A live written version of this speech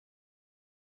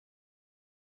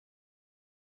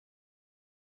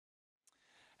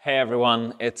Hey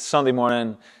everyone, it's Sunday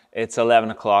morning, it's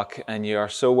 11 o'clock, and you are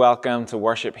so welcome to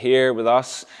worship here with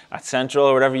us at Central,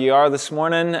 or wherever you are this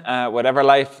morning, whatever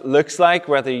life looks like,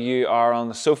 whether you are on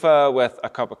the sofa with a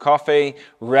cup of coffee,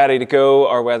 ready to go,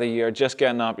 or whether you're just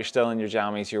getting up, you're still in your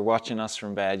jammies, you're watching us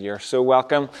from bed, you're so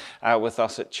welcome with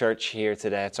us at church here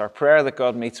today. It's our prayer that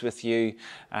God meets with you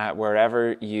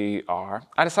wherever you are.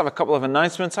 I just have a couple of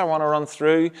announcements I want to run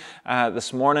through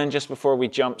this morning, just before we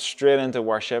jump straight into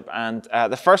worship, and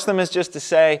the first of them is just to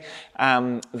say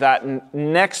that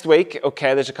next week,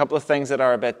 okay, there's a couple of things that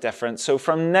are a bit different. So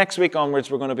from next week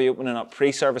onwards, we're going to be opening up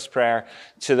pre-service prayer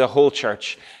to the whole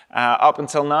church. Up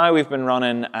until now, we've been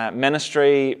running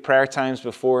ministry prayer times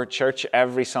before church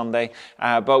every Sunday,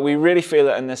 but we really feel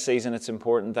that in this season it's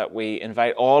important that we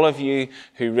invite all of you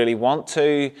who really want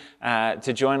to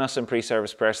join us in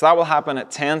pre-service prayer. So that will happen at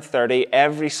 10:30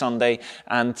 every Sunday,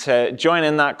 and to join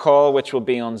in that call, which will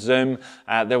be on Zoom,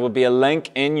 there will be a link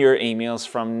in your emails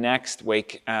from next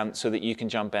week so that you can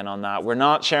jump in on that. We're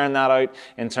not sharing that out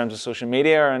in terms of social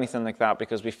media or anything like that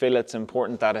because we feel it's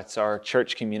important that it's our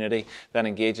church community that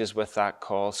engages with that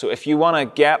call. So if you want to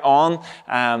get on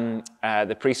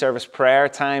the pre-service prayer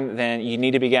time, then you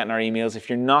need to be getting our emails.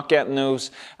 If you're not getting those,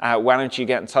 why don't you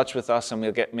get in touch with us and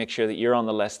we'll make sure that you're on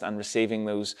the list and receiving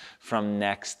those from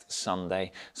next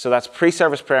Sunday. So that's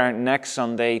pre-service prayer next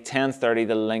Sunday, 10:30.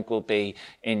 The link will be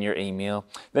in your email.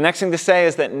 The next thing to say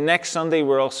is that next Sunday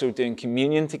we're also doing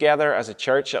communion together as a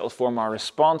church. That will form our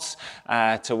response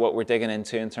to what we're digging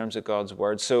into in terms of God's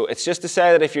Word. So it's just to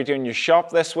say that if you're doing your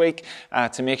shop this week,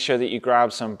 to make sure that you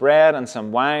grab some bread and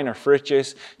some wine or fruit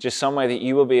juice, just some way that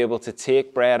you will be able to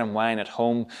take bread and wine at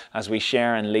home as we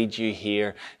share and lead you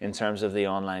here in terms of the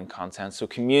online content. So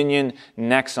communion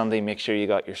next Sunday, make sure you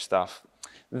got your stuff.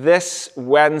 This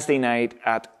Wednesday night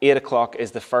at 8 o'clock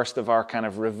is the first of our kind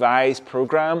of revised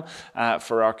program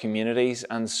for our communities.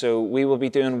 And so we will be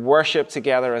doing worship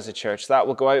together as a church. That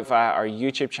will go out via our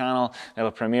YouTube channel.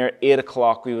 It'll premiere at 8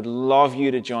 o'clock. We would love you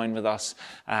to join with us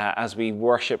as we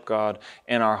worship God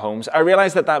in our homes. I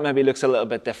realize that maybe looks a little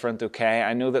bit different, okay?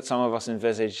 I know that some of us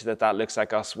envisage that looks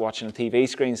like us watching a TV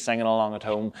screen, singing along at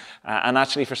home. And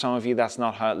actually for some of you, that's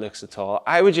not how it looks at all.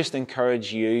 I would just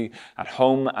encourage you at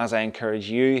home as I encourage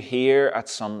you here at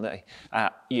Sunday,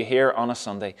 you here on a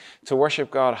Sunday, to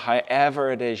worship God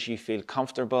however it is you feel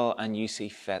comfortable and you see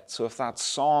fit. So if that's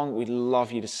song, we'd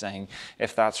love you to sing.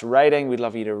 If that's writing, we'd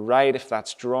love you to write. If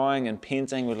that's drawing and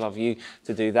painting, we'd love you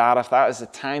to do that. If that is a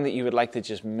time that you would like to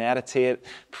just meditate,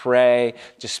 pray,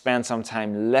 just spend some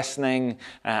time listening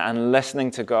and listening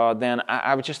to God, then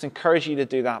I would just encourage you to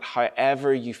do that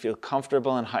however you feel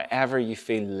comfortable and however you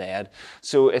feel led.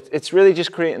 So it's really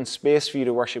just creating space for you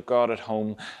to worship God at home.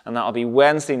 And that'll be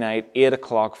Wednesday night, 8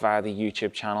 o'clock via the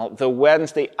YouTube channel. The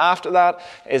Wednesday after that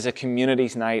is a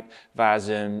communities night via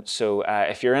Zoom. So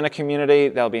if you're in a community,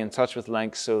 they'll be in touch with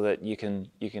links so that you can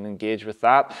engage with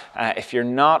that. If you're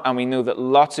not, and we know that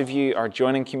lots of you are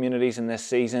joining communities in this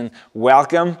season,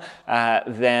 welcome.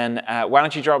 Then why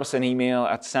don't you drop us an email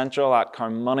at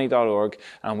central@carnmoney.org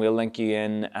and we'll link you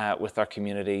in with our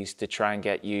communities to try and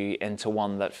get you into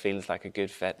one that feels like a good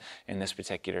fit in this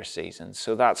particular season.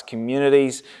 So that's community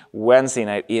Wednesday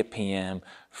night, 8 p.m.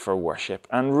 for worship.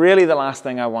 And really the last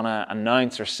thing I want to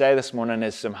announce or say this morning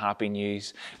is some happy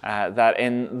news. That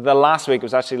in the last week, it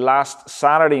was actually last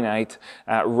Saturday night,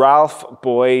 Ralph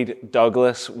Boyd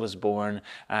Douglas was born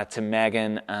to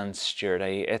Megan and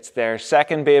Sturdy. It's their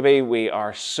second baby. We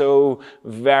are so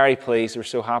very pleased. We're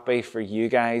so happy for you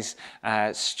guys.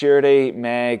 Sturdy,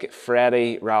 Meg,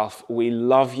 Freddie, Ralph, we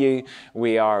love you.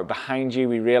 We are behind you.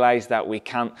 We realize that we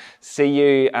can't see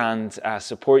you and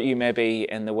support you maybe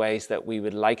in the ways that we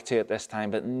would like to at this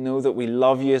time, but know that we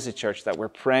love you as a church, that we're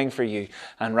praying for you.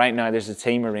 And right now there's a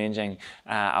team arranging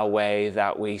a way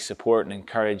that we support and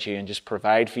encourage you and just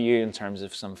provide for you in terms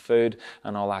of some food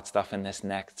and all that stuff in this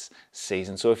next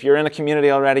season. So if you're in a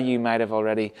community already, you might have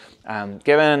already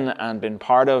given and been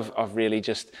part of really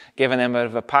just giving them a bit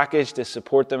of a package to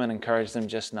support them and encourage them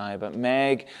just now. But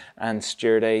Meg and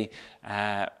Sturdy,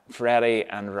 Freddie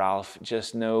and Ralph,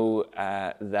 just know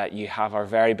that you have our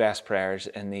very best prayers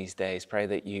in these days. Pray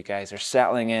that you guys are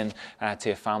settling in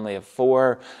to a family of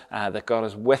 4, that God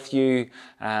is with you,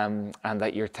 and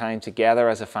that your time together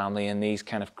as a family in these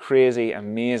kind of crazy,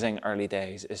 amazing early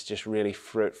days is just really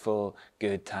fruitful,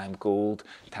 good time, gold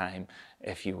time,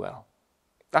 if you will.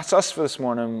 That's us for this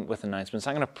morning with announcements.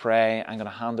 I'm going to pray. I'm going to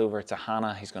hand over to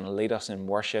Hannah. He's going to lead us in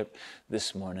worship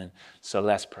this morning. So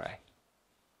let's pray.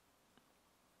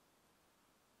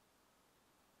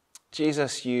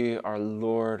 Jesus, you are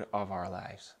Lord of our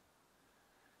lives.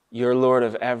 You're Lord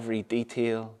of every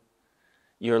detail.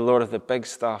 You're Lord of the big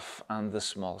stuff and the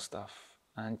small stuff.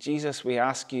 And Jesus, we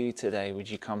ask you today, would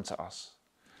you come to us?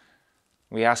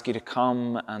 We ask you to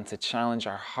come and to challenge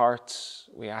our hearts.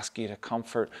 We ask you to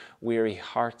comfort weary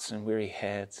hearts and weary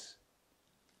heads.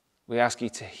 We ask you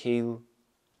to heal.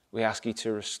 We ask you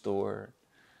to restore.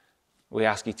 We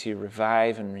ask you to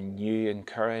revive and renew,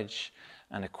 encourage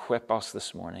and equip us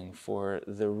this morning for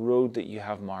the road that you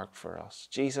have marked for us.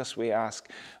 Jesus, we ask,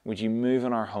 would you move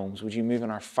in our homes? Would you move in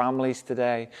our families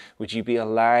today? Would you be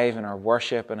alive in our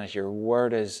worship? And as your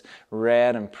word is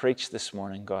read and preached this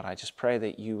morning, God, I just pray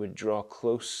that you would draw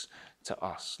close to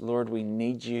us. Lord, we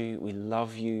need you. We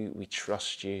love you. We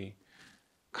trust you.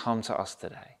 Come to us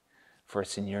today. For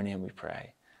it's in your name we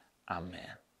pray.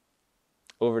 Amen.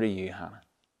 Over to you, Hannah.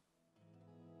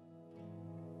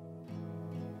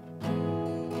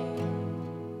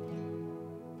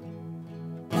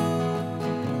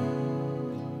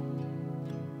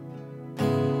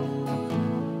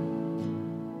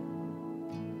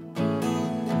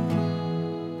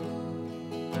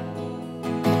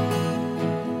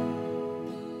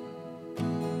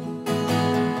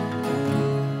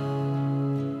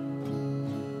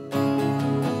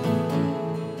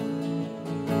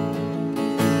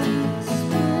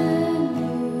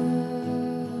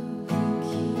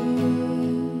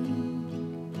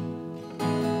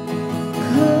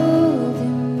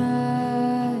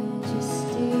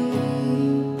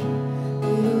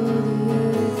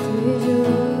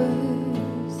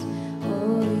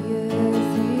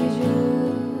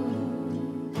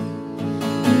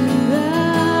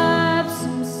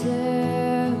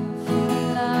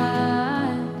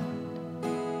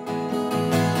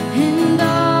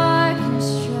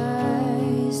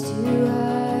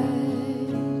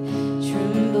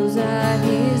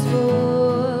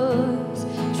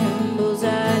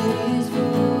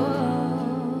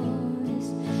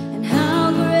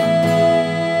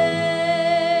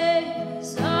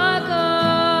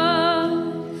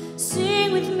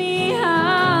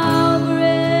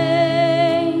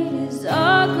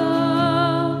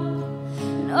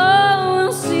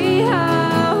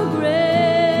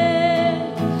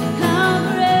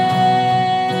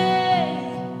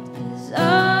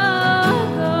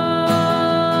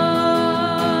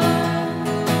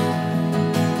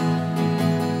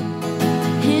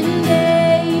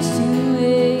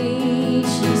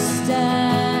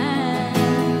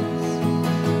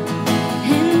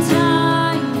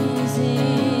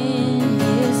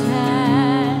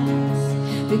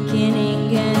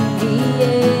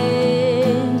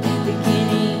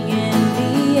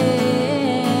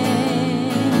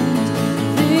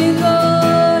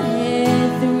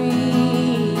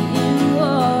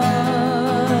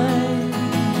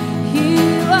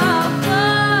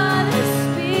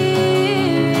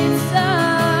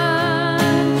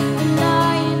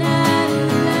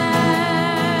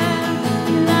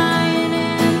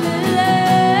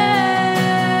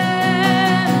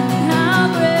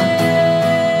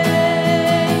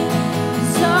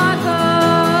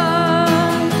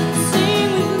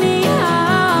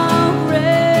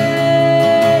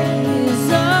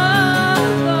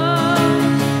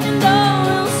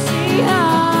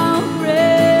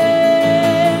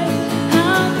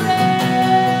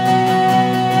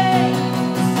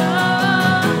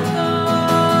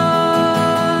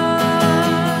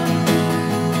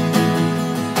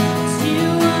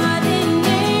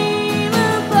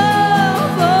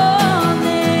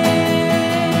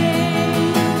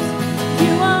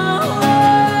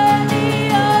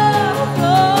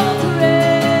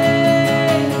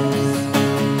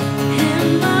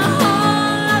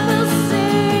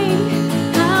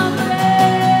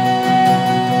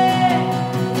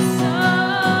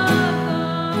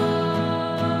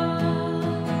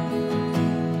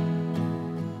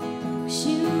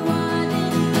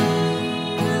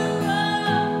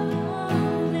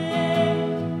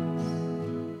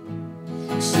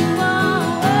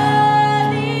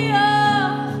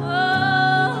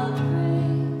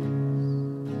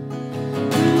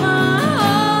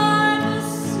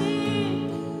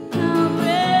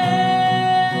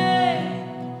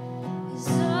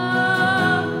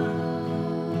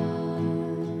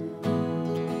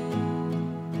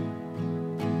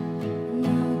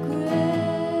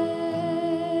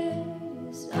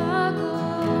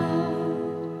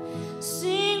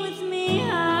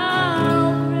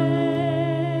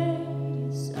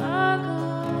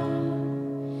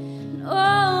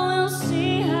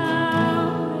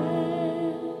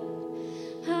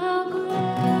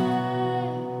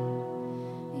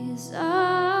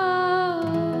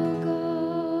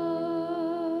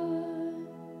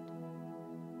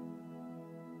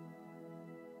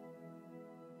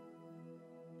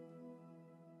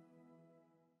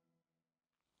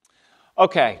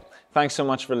 Okay, thanks so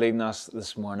much for leading us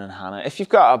this morning, Hannah. If you've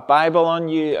got a Bible on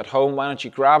you at home, why don't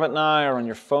you grab it now, or on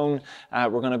your phone?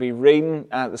 We're going to be reading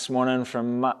this morning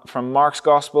from Mark's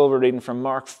Gospel. We're reading from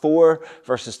Mark 4,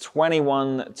 verses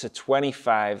 21 to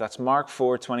 25. That's Mark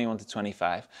 4, 21 to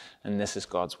 25. And this is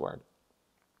God's word.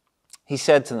 He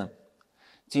said to them,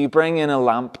 "Do you bring in a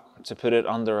lamp to put it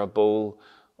under a bowl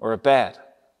or a bed?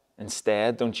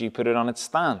 Instead, don't you put it on its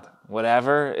stand?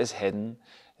 Whatever is hidden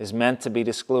is meant to be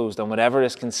disclosed, and whatever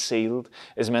is concealed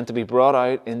is meant to be brought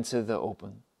out into the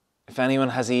open. If anyone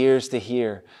has ears to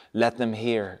hear, let them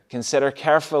hear. Consider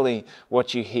carefully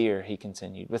what you hear," he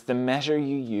continued. "With the measure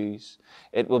you use,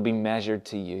 it will be measured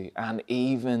to you, and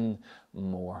even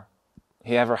more.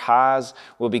 Whoever has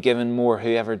will be given more.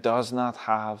 Whoever does not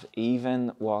have, even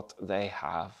what they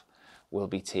have will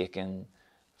be taken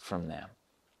from them."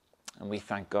 And we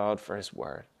thank God for his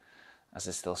word as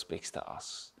it still speaks to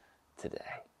us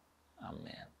today.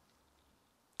 Amen.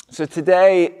 So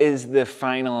today is the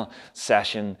final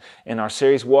session in our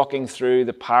series walking through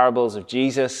the parables of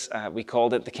Jesus. We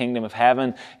called it The Kingdom of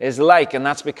Heaven is Like, and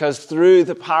that's because through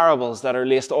the parables that are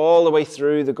laced all the way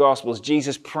through the Gospels,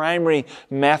 Jesus' primary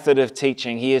method of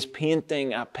teaching, he is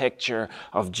painting a picture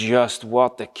of just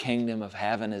what the Kingdom of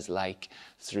Heaven is like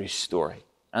through story.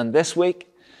 And this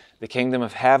week, the Kingdom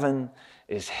of Heaven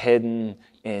is hidden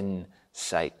in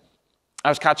sight. I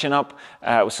was catching up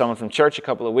with someone from church a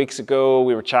couple of weeks ago.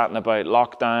 We were chatting about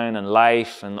lockdown and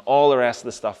life and all the rest of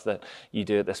the stuff that you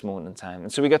do at this moment in time.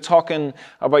 And so we got talking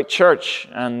about church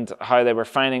and how they were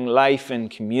finding life in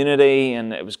community.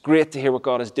 And it was great to hear what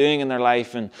God is doing in their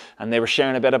life. And they were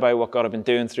sharing a bit about what God had been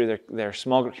doing through their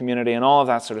small group community and all of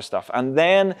that sort of stuff. And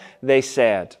then they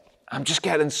said, "I'm just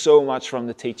getting so much from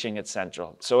the teaching at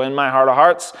Central. So in my heart of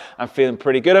hearts, I'm feeling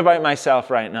pretty good about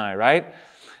myself right now," right?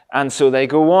 And so they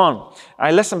go on.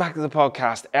 I listen back to the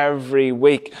podcast every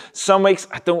week. Some weeks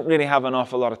I don't really have an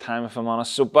awful lot of time, if I'm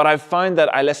honest. But I've found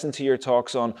that I listen to your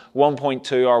talks on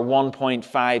 1.2 or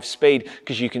 1.5 speed,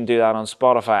 because you can do that on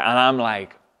Spotify. And I'm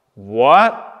like,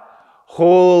 what?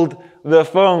 Hold the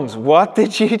phones. What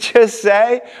did you just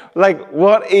say? Like,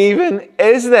 what even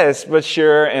is this? But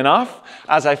sure enough,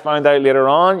 as I found out later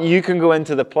on, you can go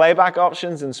into the playback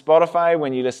options in Spotify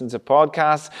when you listen to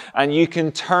podcasts, and you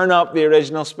can turn up the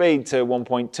original speed to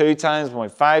 1.2 times,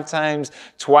 1.5 times,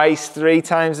 twice, 3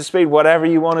 times the speed, whatever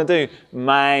you want to do.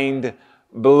 Mind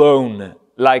blown.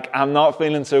 Like, I'm not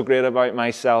feeling so great about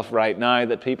myself right now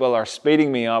that people are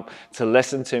speeding me up to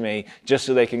listen to me just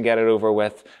so they can get it over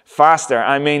with faster.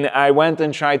 I mean, I went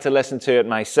and tried to listen to it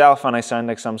myself, and I sound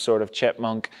like some sort of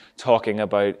chipmunk talking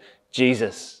about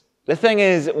Jesus. The thing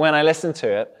is, when I listened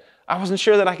to it, I wasn't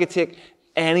sure that I could take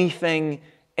anything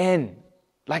in.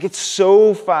 Like, it's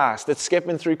so fast. It's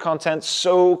skipping through content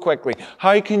so quickly.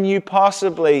 How can you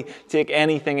possibly take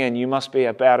anything in? You must be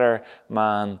a better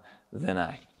man than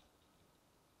I.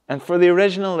 And for the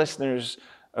original listeners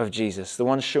of Jesus, the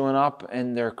ones showing up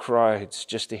in their crowds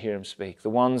just to hear him speak, the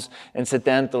ones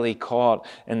incidentally caught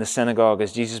in the synagogue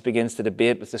as Jesus begins to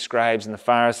debate with the scribes and the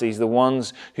Pharisees, the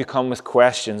ones who come with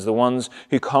questions, the ones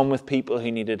who come with people who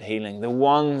needed healing, the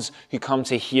ones who come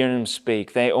to hear him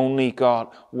speak, they only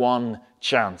got one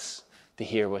chance to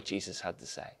hear what Jesus had to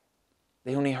say.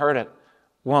 They only heard it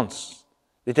once.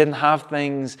 They didn't have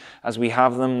things as we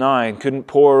have them now, and couldn't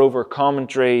pore over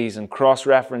commentaries and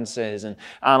cross-references and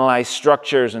analyze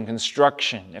structures and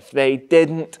construction. If they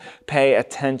didn't pay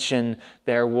attention,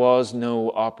 there was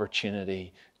no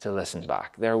opportunity to listen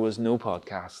back. There was no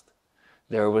podcast.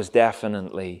 There was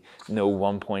definitely no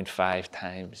 1.5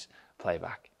 times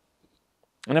playback.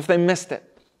 And if they missed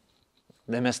it,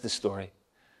 they missed the story.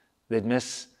 They'd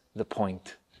miss the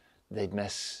point. They'd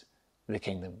miss the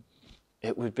kingdom.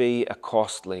 It would be a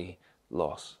costly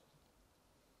loss.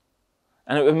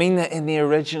 And it would mean that in the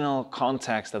original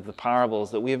context of the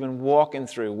parables that we have been walking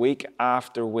through week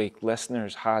after week,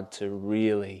 listeners had to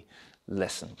really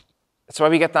listen. That's why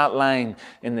we get that line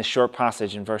in this short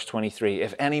passage in verse 23.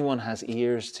 If anyone has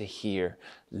ears to hear,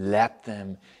 let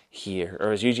them hear.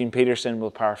 Or as Eugene Peterson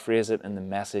will paraphrase it in the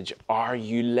Message, are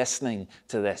you listening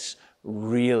to this?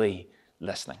 Really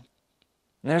listening?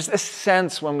 And there's this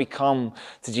sense when we come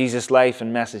to Jesus' life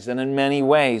and message that in many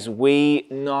ways we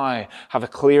now have a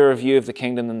clearer view of the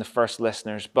kingdom than the first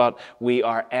listeners, but we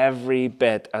are every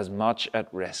bit as much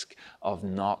at risk of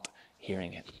not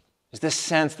hearing it. There's this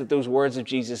sense that those words of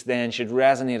Jesus then should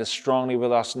resonate as strongly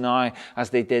with us now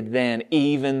as they did then,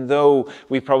 even though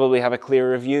we probably have a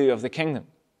clearer view of the kingdom.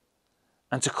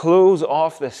 And to close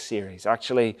off this series,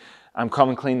 actually, I'm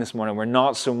coming clean this morning. We're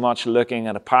not so much looking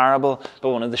at a parable, but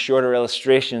one of the shorter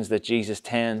illustrations that Jesus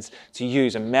tends to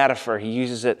use, a metaphor. He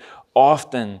uses it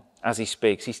often as he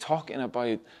speaks. He's talking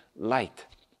about light.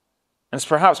 And it's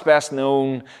perhaps best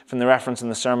known from the reference in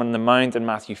the Sermon on the Mount in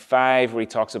Matthew 5, where he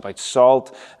talks about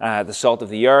salt, the salt of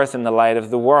the earth and the light of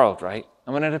the world, right?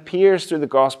 And when it appears through the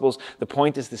Gospels, the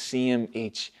point is the same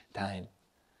each time.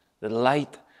 The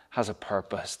light has a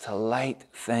purpose, to light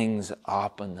things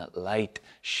up, and that light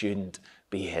shouldn't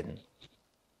be hidden.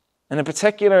 And in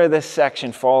particular, this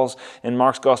section falls in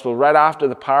Mark's Gospel right after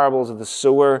the parables of the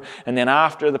sower. And then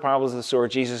after the parables of the sower,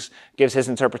 Jesus gives his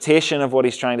interpretation of what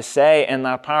he's trying to say in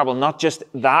that parable. Not just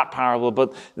that parable,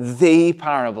 but the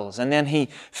parables. And then he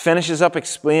finishes up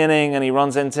explaining, and he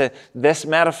runs into this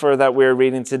metaphor that we're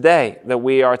reading today, that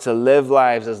we are to live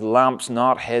lives as lamps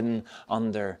not hidden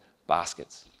under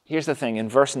baskets. Here's the thing. In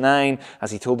verse 9,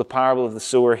 as he told the parable of the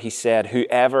sower, he said,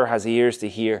 whoever has ears to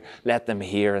hear, let them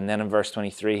hear. And then in verse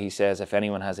 23, he says, if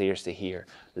anyone has ears to hear,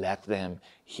 let them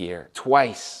hear.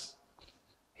 Twice,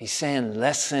 he's saying,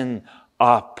 listen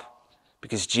up.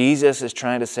 Because Jesus is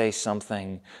trying to say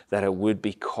something that it would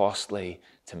be costly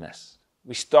to miss.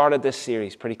 We started this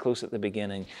series pretty close at the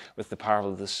beginning with the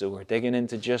parable of the sower, digging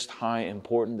into just how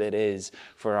important it is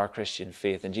for our Christian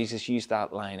faith. And Jesus used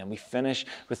that line. And we finish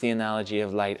with the analogy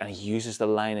of light. And he uses the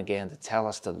line again to tell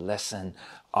us to listen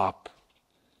up.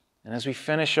 And as we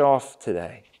finish off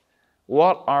today,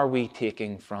 what are we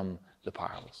taking from the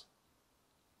parables?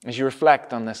 As you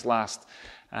reflect on this last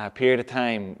period of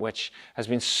time, which has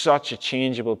been such a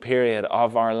changeable period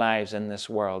of our lives in this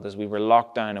world, as we were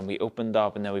locked down and we opened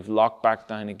up and then we've locked back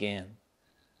down again.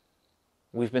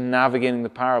 We've been navigating the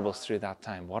parables through that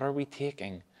time. What are we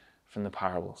taking from the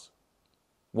parables?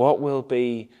 What will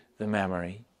be the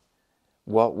memory?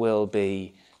 What will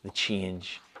be the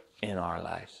change in our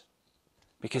lives?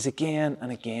 Because again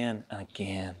and again and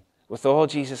again, with all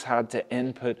Jesus had to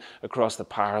input across the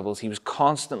parables, he was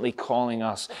constantly calling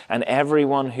us and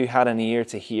everyone who had an ear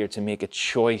to hear to make a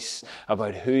choice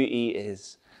about who he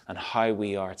is and how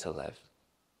we are to live.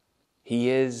 He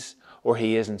is or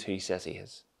he isn't who he says he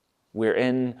is. We're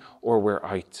in or we're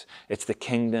out. It's the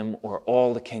kingdom or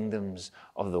all the kingdoms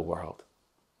of the world.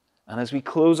 And as we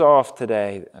close off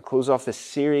today, close off this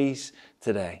series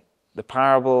today, the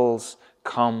parables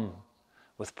come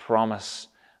with promise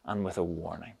and with a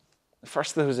warning. The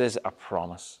first of those is a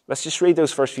promise. Let's just read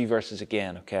those first few verses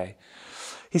again, okay?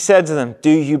 He said to them, do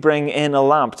you bring in a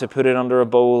lamp to put it under a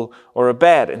bowl or a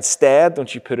bed? Instead,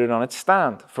 don't you put it on its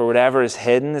stand? For whatever is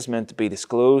hidden is meant to be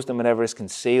disclosed, and whatever is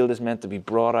concealed is meant to be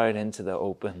brought out into the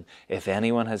open. If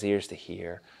anyone has ears to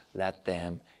hear, let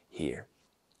them hear.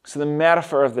 So the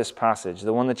metaphor of this passage,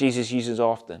 the one that Jesus uses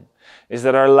often, is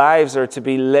that our lives are to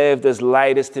be lived as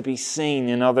light is to be seen.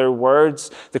 In other words,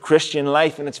 the Christian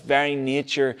life in its very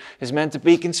nature is meant to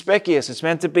be conspicuous. It's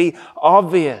meant to be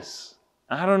obvious.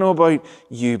 I don't know about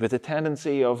you, but the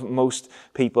tendency of most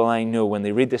people I know when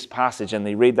they read this passage and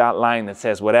they read that line that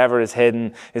says whatever is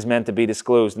hidden is meant to be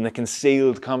disclosed and the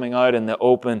concealed coming out in the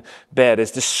open bed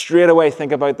is to straight away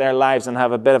think about their lives and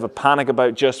have a bit of a panic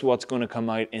about just what's going to come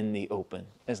out in the open,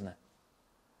 isn't it?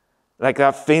 Like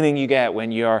that feeling you get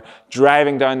when you're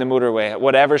driving down the motorway at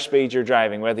whatever speed you're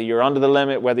driving, whether you're under the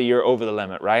limit, whether you're over the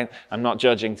limit, right? I'm not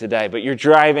judging today, but you're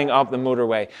driving up the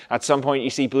motorway. At some point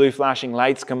you see blue flashing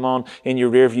lights come on in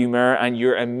your rearview mirror and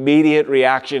your immediate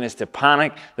reaction is to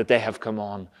panic that they have come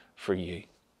on for you.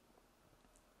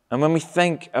 And when we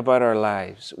think about our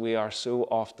lives, we are so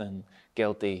often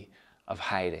guilty of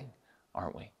hiding,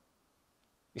 aren't we?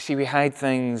 You see, we hide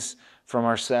things from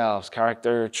ourselves,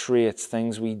 character traits,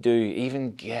 things we do,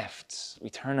 even gifts. We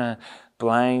turn a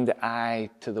blind eye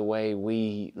to the way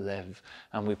we live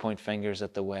and we point fingers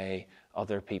at the way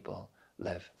other people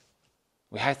live.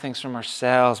 We hide things from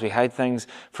ourselves, we hide things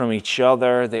from each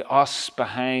other, the us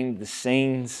behind the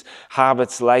scenes,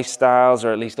 habits, lifestyles,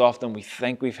 or at least often we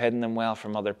think we've hidden them well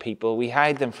from other people. We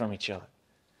hide them from each other.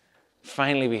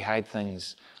 Finally, we hide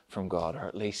things from God, or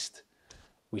at least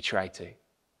we try to.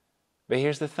 But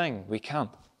here's the thing, we can't.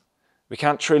 We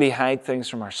can't truly hide things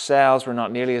from ourselves. We're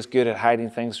not nearly as good at hiding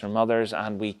things from others,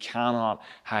 and we cannot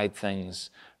hide things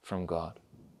from God.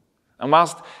 And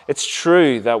whilst it's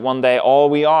true that one day all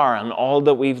we are and all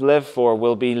that we've lived for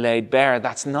will be laid bare,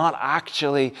 that's not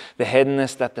actually the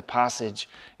hiddenness that the passage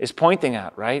is pointing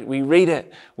at, right? We read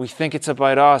it, we think it's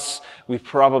about us, we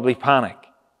probably panic.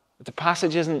 But the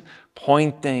passage isn't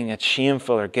pointing at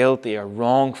shameful or guilty or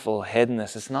wrongful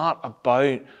hiddenness. It's not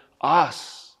about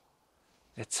us.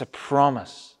 It's a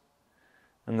promise.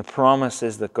 And the promise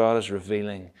is that God is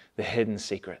revealing the hidden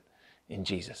secret in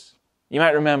Jesus. You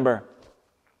might remember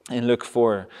In Luke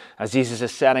 4, as Jesus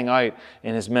is setting out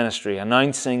in his ministry,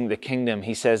 announcing the kingdom,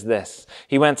 he says this.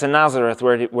 He went to Nazareth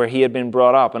where he had been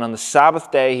brought up, and on the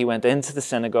Sabbath day he went into the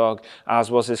synagogue,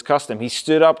 as was his custom. He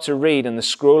stood up to read, and the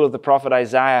scroll of the prophet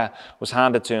Isaiah was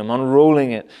handed to him.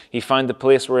 Unrolling it, he found the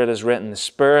place where it is written, "The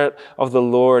Spirit of the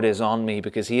Lord is on me,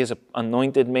 because he has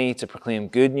anointed me to proclaim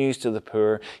good news to the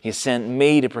poor. He has sent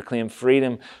me to proclaim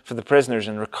freedom for the prisoners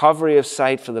and recovery of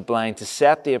sight for the blind, to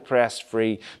set the oppressed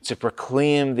free, to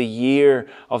proclaim the year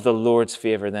of the Lord's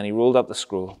favor." Then he rolled up the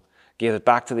scroll, gave it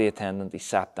back to the attendant. He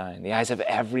sat down. The eyes of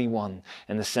everyone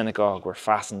in the synagogue were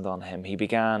fastened on him. He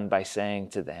began by saying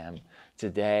to them,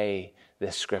 "Today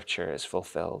this scripture is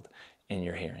fulfilled in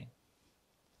your hearing."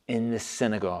 In the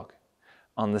synagogue,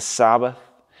 on the Sabbath,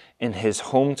 in his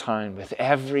hometown, with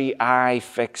every eye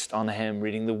fixed on him,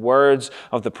 reading the words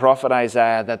of the prophet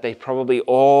Isaiah that they probably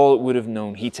all would have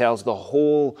known, he tells the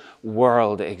whole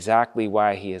world exactly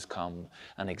why he has come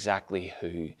and exactly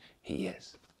who he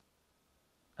is.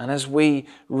 And as we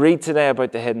read today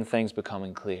about the hidden things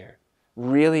becoming clear,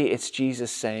 really it's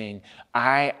Jesus saying,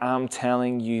 "I am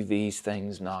telling you these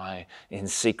things now in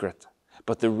secret.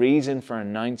 But the reason for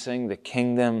announcing the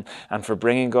kingdom and for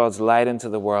bringing God's light into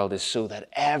the world is so that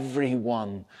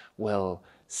everyone will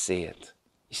see it."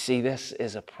 You see, this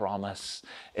is a promise.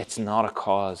 It's not a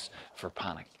cause for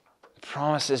panic. The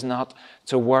promise is not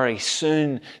to worry.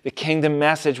 Soon the kingdom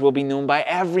message will be known by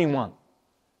everyone.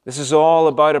 This is all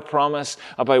about a promise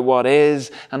about what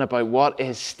is and about what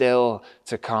is still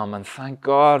to come. And thank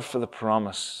God for the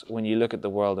promise when you look at the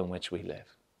world in which we live.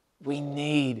 We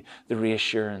need the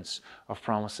reassurance of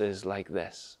promises like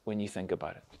this when you think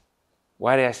about it.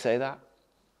 Why do I say that?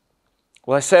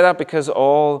 Well, I say that because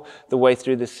all the way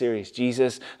through this series,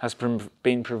 Jesus has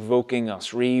been provoking us,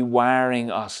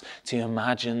 rewiring us to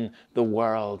imagine the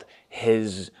world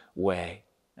his way.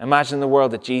 Imagine the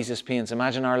world that Jesus paints.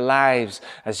 Imagine our lives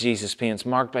as Jesus paints,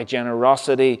 marked by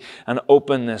generosity and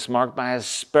openness, marked by his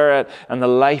Spirit and the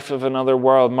life of another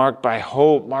world, marked by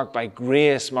hope, marked by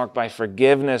grace, marked by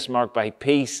forgiveness, marked by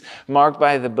peace, marked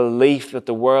by the belief that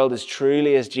the world is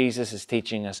truly as Jesus is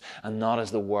teaching us and not as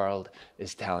the world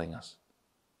is telling us.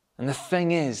 And the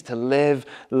thing is, to live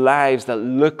lives that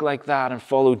look like that and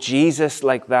follow Jesus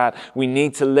like that, we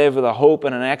need to live with a hope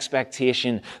and an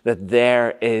expectation that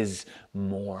there is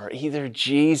more. Either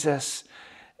Jesus'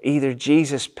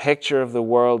 picture of the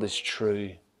world is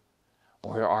true,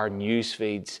 or our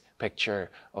newsfeed's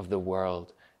picture of the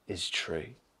world is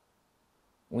true.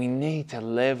 We need to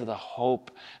live with a hope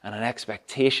and an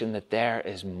expectation that there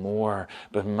is more.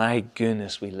 But my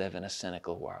goodness, we live in a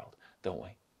cynical world, don't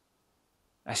we?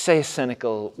 I say a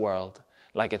cynical world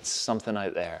like it's something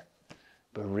out there,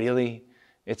 but really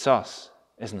it's us,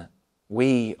 isn't it?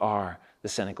 We are the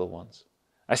cynical ones.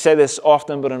 I say this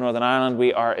often, but in Northern Ireland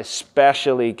we are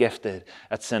especially gifted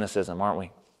at cynicism, aren't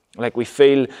we? Like we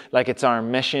feel like it's our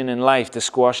mission in life to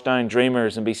squash down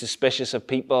dreamers and be suspicious of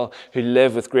people who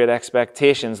live with great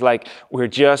expectations. Like we're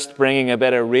just bringing a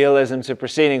bit of realism to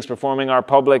proceedings, performing our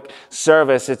public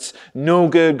service. It's no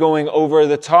good going over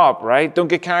the top, right? Don't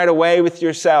get carried away with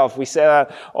yourself. We say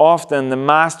that often. The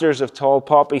masters of tall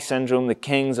poppy syndrome, the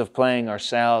kings of playing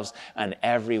ourselves and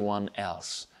everyone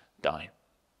else down.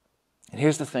 And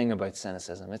here's the thing about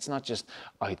cynicism. It's not just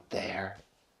out there.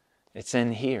 It's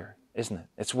in here, isn't it?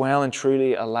 It's well and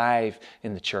truly alive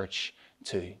in the church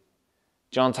too.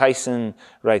 John Tyson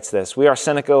writes this: "We are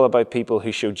cynical about people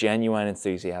who show genuine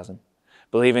enthusiasm,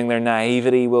 believing their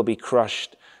naivety will be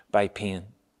crushed by pain.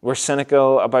 We're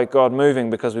cynical about God moving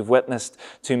because we've witnessed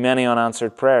too many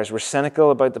unanswered prayers. We're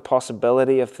cynical about the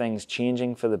possibility of things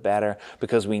changing for the better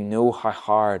because we know how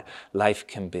hard life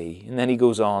can be." And then he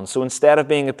goes on. "So instead of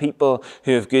being a people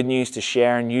who have good news to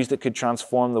share, news that could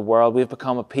transform the world, we've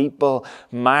become a people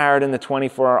mired in the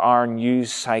 24-hour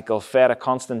news cycle, fed a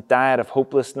constant diet of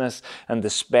hopelessness and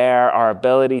despair. Our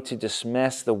ability to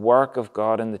dismiss the work of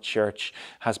God in the church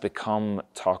has become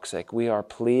toxic. We are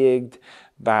plagued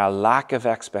by a lack of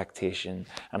expectation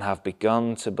and have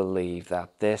begun to believe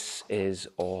that this is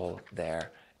all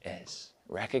there is."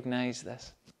 Recognize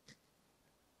this?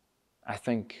 I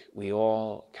think we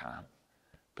all can,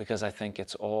 because I think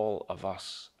it's all of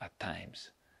us at times,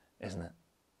 isn't it?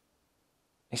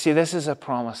 You see, this is a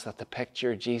promise that the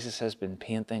picture Jesus has been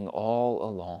painting all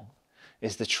along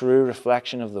is the true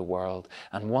reflection of the world.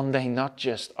 And one day, not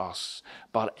just us,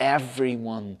 but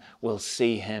everyone will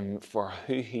see him for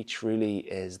who he truly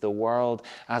is, the world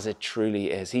as it truly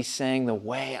is. He's saying, the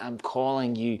way I'm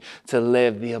calling you to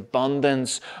live, the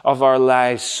abundance of our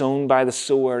lives sown by the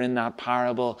sower in that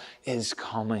parable is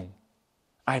coming.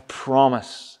 I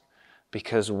promise,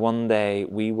 because one day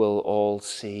we will all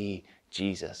see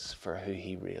Jesus for who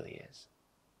he really is.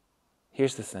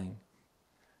 Here's the thing.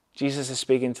 Jesus is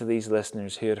speaking to these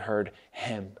listeners who had heard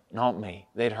him, not me.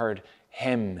 They'd heard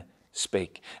him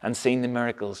speak and seen the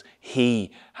miracles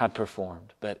he had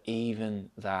performed. But even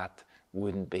that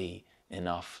wouldn't be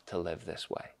enough to live this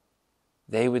way.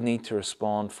 They would need to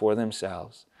respond for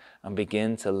themselves and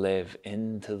begin to live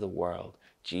into the world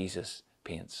Jesus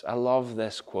paints. I love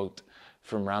this quote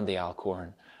from Randy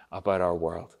Alcorn about our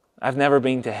world. I've never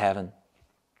been to heaven,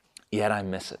 yet I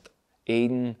miss it.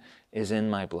 Eden is in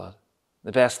my blood.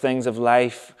 The best things of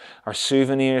life are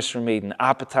souvenirs from Eden,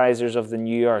 appetizers of the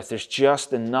new earth. There's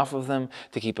just enough of them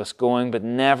to keep us going, but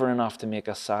never enough to make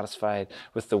us satisfied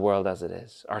with the world as it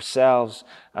is, ourselves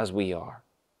as we are.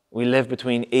 We live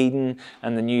between Eden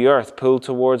and the new earth, pulled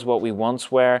towards what we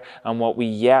once were and what we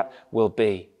yet will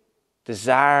be.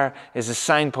 Desire is a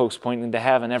signpost pointing to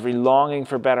heaven. Every longing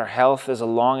for better health is a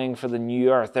longing for the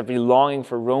new earth. Every longing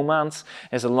for romance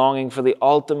is a longing for the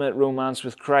ultimate romance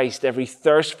with Christ. Every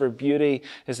thirst for beauty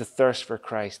is a thirst for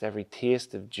Christ. Every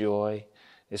taste of joy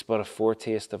is but a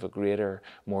foretaste of a greater,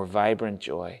 more vibrant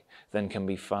joy than can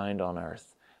be found on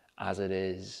earth as it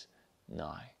is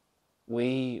now.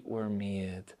 We were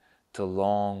made to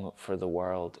long for the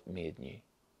world made new,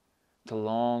 to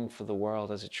long for the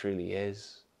world as it truly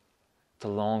is, to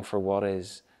long for what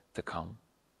is to come.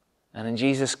 And in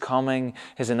Jesus' coming,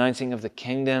 his announcing of the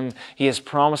kingdom, he is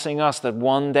promising us that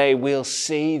one day we'll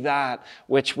see that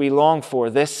which we long for.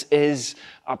 This is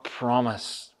a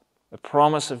promise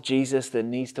of Jesus that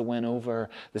needs to win over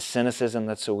the cynicism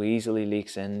that so easily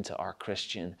leaks into our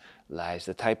Christian lives,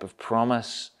 the type of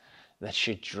promise that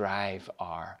should drive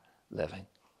our living.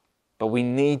 But we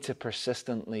need to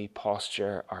persistently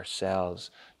posture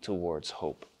ourselves towards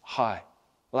hope. How?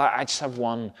 Well, I just have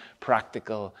one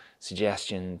practical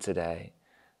suggestion today,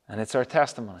 and it's our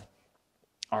testimony,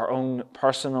 our own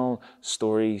personal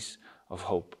stories of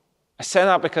hope. I say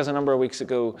that because a number of weeks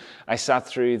ago, I sat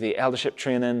through the eldership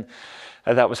training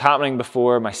that was happening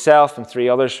before myself and 3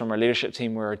 others from our leadership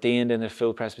team were ordained into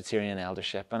full Presbyterian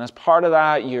eldership. And as part of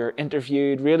that, you're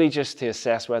interviewed really just to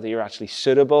assess whether you're actually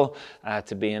suitable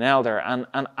to be an elder.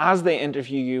 And as they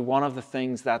interview you, one of the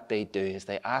things that they do is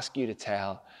they ask you to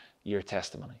tell your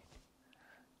testimony.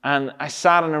 And I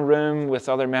sat in a room with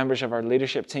other members of our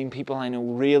leadership team, people I know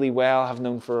really well, have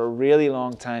known for a really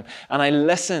long time, and I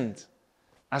listened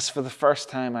as for the first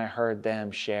time I heard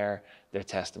them share their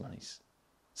testimonies.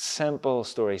 Simple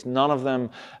stories. None of them,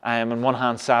 on one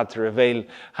hand, sad to reveal,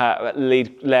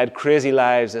 led crazy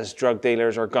lives as drug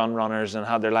dealers or gun runners and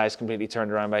had their lives completely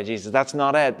turned around by Jesus. That's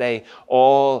not it. They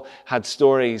all had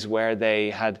stories where they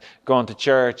had gone to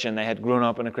church and they had grown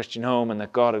up in a Christian home and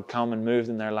that God had come and moved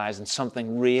in their lives and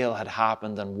something real had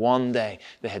happened and one day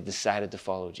they had decided to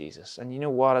follow Jesus. And you know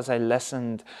what? As I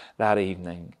listened that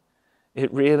evening,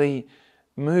 it really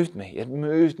moved me. It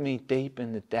moved me deep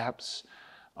in the depths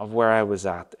of where I was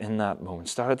at in that moment.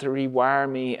 Started to rewire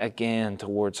me again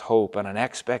towards hope and an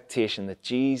expectation that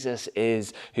Jesus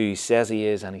is who he says he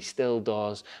is and he still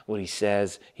does what he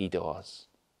says he does.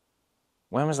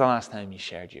 When was the last time you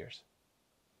shared yours?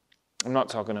 I'm not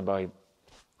talking about,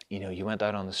 you went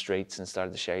out on the streets and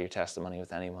started to share your testimony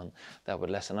with anyone that would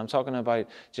listen. I'm talking about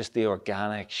just the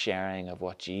organic sharing of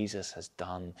what Jesus has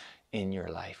done in your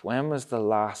life. When was the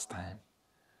last time?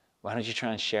 Why don't you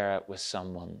try and share it with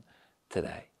someone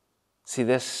today? See,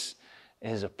 this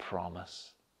is a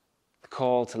promise. The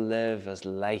call to live as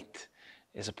light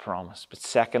is a promise. But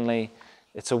secondly,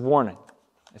 it's a warning.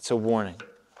 It's a warning.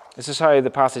 This is how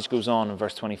the passage goes on in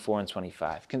verse 24 and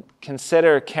 25.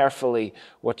 Consider carefully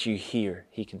what you hear,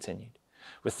 he continued.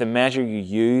 With the measure you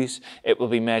use, it will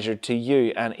be measured to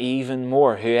you, and even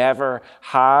more. Whoever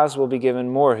has will be given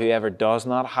more. Whoever does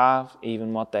not have,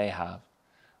 even what they have,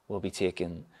 will be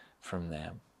taken from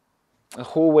them. The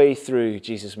whole way through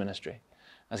Jesus' ministry,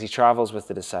 as he travels with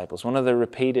the disciples, one of the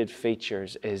repeated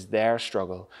features is their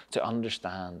struggle to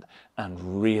understand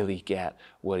and really get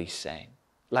what he's saying.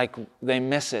 Like, they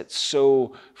miss it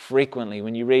so frequently.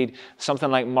 When you read something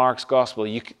like Mark's Gospel,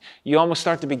 you almost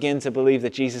start to begin to believe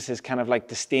that Jesus is kind of like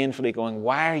disdainfully going,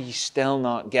 why are you still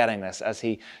not getting this? As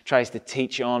he tries to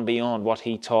teach on beyond what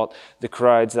he taught the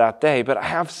crowds that day. But I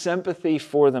have sympathy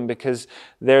for them because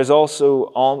there's almost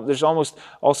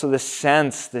also the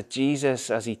sense that Jesus,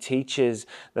 as he teaches,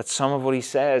 that some of what he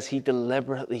says, he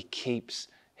deliberately keeps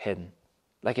hidden.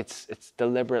 Like it's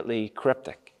deliberately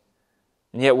cryptic.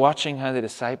 And yet watching how the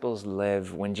disciples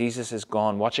live when Jesus is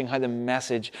gone, watching how the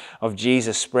message of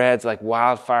Jesus spreads like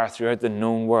wildfire throughout the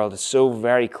known world, is so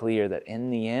very clear that in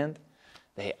the end,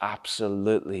 they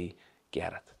absolutely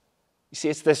get it. You see,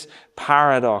 it's this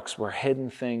paradox where hidden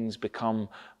things become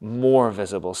more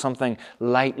visible. Something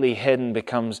lightly hidden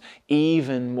becomes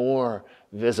even more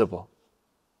visible.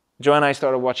 Joy and I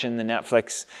started watching the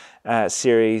Netflix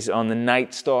series on the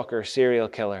Night Stalker serial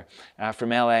killer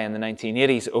from LA in the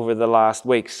 1980s over the last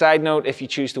week. Side note, if you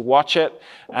choose to watch it,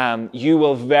 you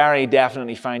will very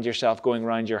definitely find yourself going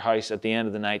around your house at the end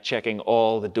of the night checking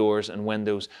all the doors and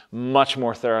windows much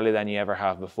more thoroughly than you ever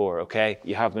have before, okay?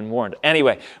 You have been warned.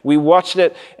 Anyway, we watched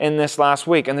it in this last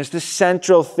week, and there's this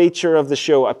central feature of the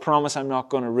show. I promise I'm not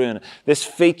going to ruin it. This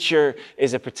feature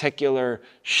is a particular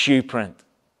shoe print.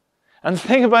 And the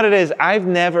thing about it is, I've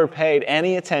never paid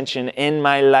any attention in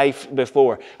my life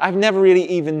before. I've never really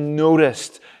even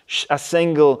noticed a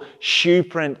single shoe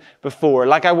print before.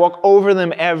 Like, I walk over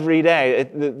them every day.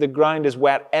 The ground is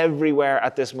wet everywhere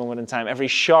at this moment in time. Every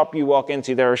shop you walk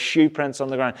into, there are shoe prints on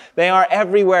the ground. They are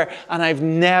everywhere, and I've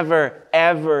never,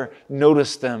 ever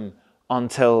noticed them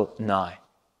until now.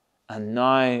 And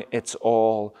now it's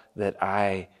all that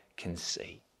I can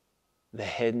see. The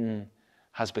hidden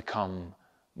has become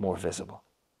more visible.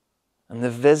 And the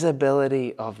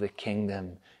visibility of the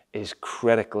kingdom is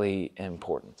critically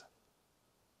important.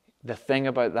 The thing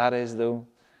about that is, though,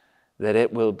 that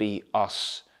it will be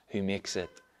us who makes it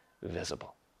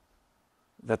visible.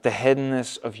 That the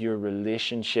hiddenness of your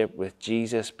relationship with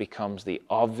Jesus becomes the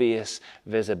obvious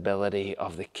visibility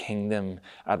of the kingdom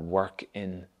at work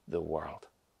in the world.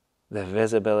 The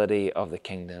visibility of the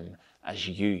kingdom as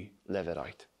you live it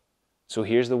out. So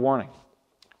here's the warning.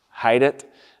 Hide it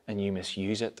and you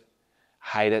misuse it.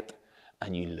 Hide it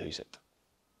and you lose it.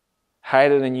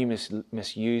 Hide it and you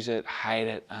misuse it. Hide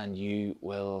it and you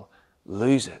will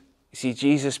lose it. You see,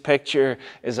 Jesus' picture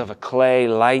is of a clay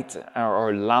light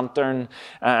or lantern,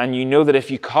 and you know that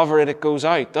if you cover it, it goes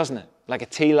out, doesn't it? Like a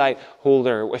tea light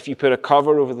holder. If you put a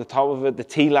cover over the top of it, the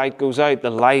tea light goes out, the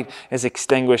light is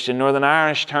extinguished. In Northern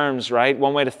Irish terms, right,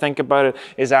 one way to think about it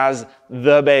is as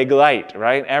the big light,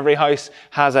 right? Every house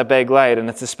has a big light, and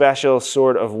it's a special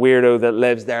sort of weirdo that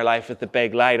lives their life with the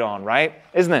big light on, right?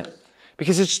 Isn't it?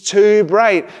 Because it's too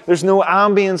bright. There's no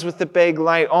ambience with the big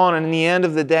light on. And in the end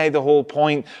of the day, the whole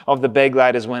point of the big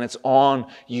light is when it's on,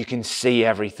 you can see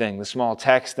everything. The small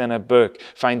text in a book.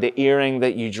 Find the earring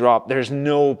that you dropped. There's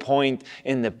no point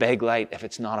in the big light if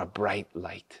it's not a bright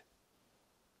light.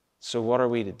 So what are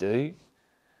we to do?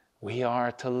 We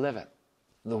are to live it.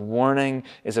 The warning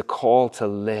is a call to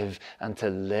live and to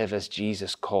live as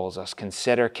Jesus calls us.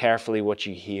 Consider carefully what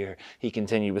you hear. He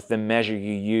continued, with the measure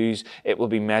you use, it will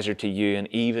be measured to you, and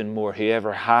even more.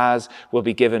 Whoever has will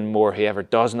be given more. Whoever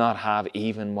does not have,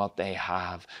 even what they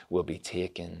have will be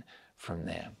taken from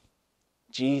them.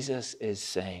 Jesus is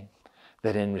saying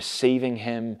that in receiving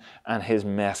him and his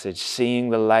message, seeing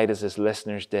the light as his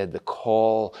listeners did, the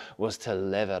call was to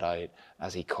live it out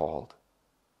as he called.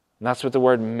 And that's what the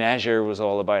word measure was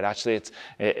all about. Actually,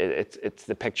 it's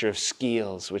the picture of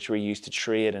scales, which we used to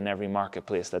trade in every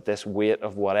marketplace, that this weight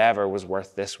of whatever was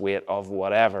worth this weight of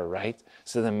whatever, right?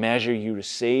 So the measure you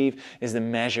receive is the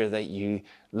measure that you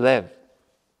live.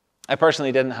 I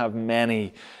personally didn't have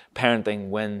many parenting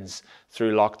wins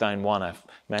through lockdown 1. I've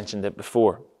mentioned it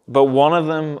before. But one of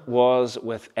them was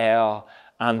with Elle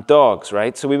and dogs,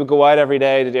 right? So we would go out every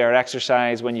day to do our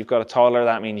exercise. When you've got a toddler,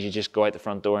 that means you just go out the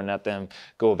front door and let them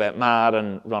go a bit mad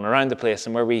and run around the place.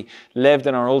 And where we lived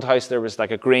in our old house, there was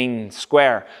like a green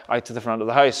square out to the front of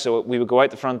the house. So we would go out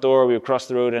the front door, we would cross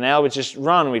the road, and Elle would just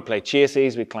run. We'd play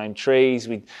chases, we'd climb trees,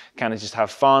 we'd kind of just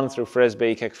have fun, throw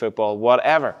frisbee, kick football,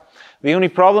 whatever. The only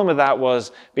problem with that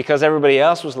was because everybody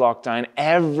else was locked down,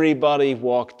 everybody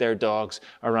walked their dogs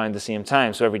around the same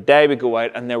time. So every day we go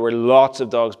out and there were lots of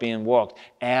dogs being walked.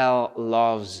 Elle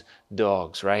loves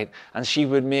dogs, right? And she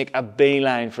would make a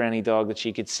beeline for any dog that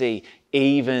she could see,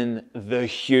 even the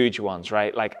huge ones,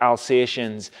 right? Like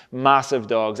Alsatians, massive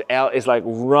dogs. Elle is like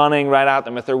running right at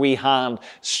them with her wee hand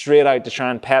straight out to try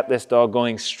and pet this dog,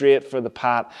 going straight for the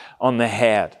pat on the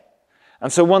head.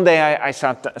 And so one day I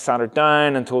sat her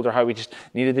down and told her how we just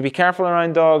needed to be careful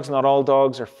around dogs. Not all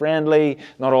dogs are friendly.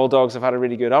 Not all dogs have had a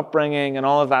really good upbringing and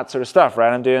all of that sort of stuff,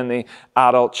 right? I'm doing the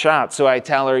adult chat. So I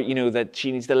tell her, that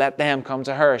she needs to let them come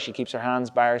to her. She keeps her hands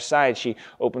by her side. She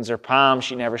opens her palm.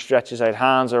 She never stretches out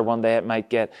hands, or one day it might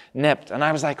get nipped. And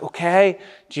I was like, okay,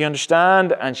 do you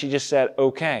understand? And she just said,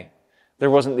 okay.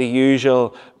 There wasn't the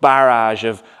usual barrage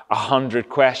of 100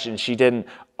 questions. She didn't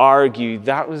argue.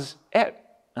 That was it.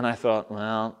 And I thought,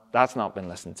 well, that's not been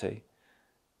listened to.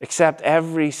 Except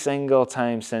every single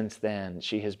time since then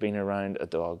she has been around a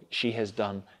dog, she has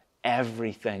done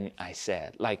everything I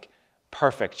said. Like,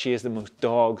 perfect. She is the most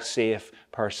dog-safe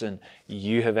person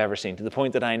you have ever seen, to the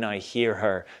point that I now hear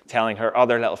her telling her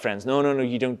other little friends, no, no, no,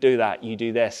 you don't do that, you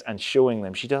do this, and showing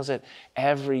them. She does it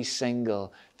every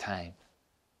single time.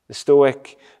 The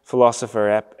Stoic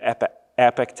philosopher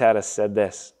Epictetus said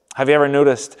this: have you ever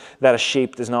noticed that a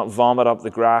sheep does not vomit up the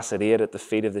grass it ate at the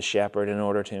feet of the shepherd in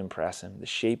order to impress him? The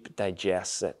sheep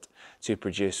digests it to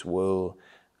produce wool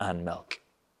and milk.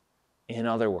 In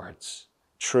other words,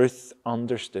 truth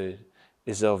understood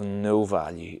is of no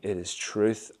value. It is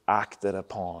truth acted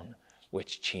upon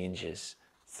which changes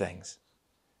things.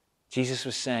 Jesus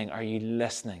was saying, are you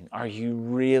listening? Are you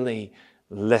really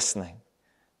listening?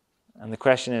 And the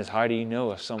question is, how do you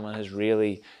know if someone has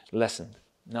really listened?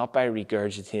 Not by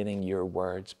regurgitating your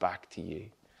words back to you,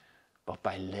 but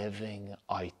by living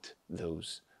out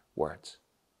those words.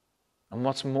 And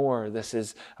what's more, this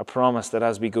is a promise that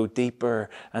as we go deeper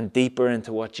and deeper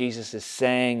into what Jesus is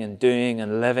saying and doing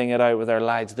and living it out with our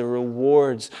lives, the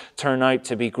rewards turn out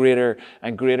to be greater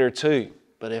and greater too.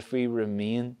 But if we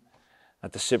remain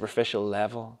at the superficial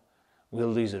level, we'll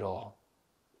lose it all.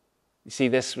 You see,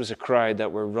 this was a crowd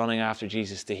that were running after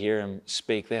Jesus to hear him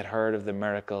speak. They had heard of the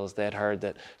miracles. They had heard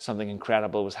that something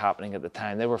incredible was happening at the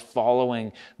time. They were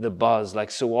following the buzz. Like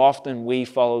so often we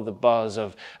follow the buzz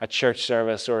of a church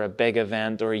service or a big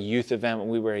event or a youth event when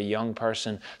we were a young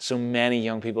person. So many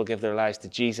young people give their lives to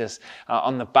Jesus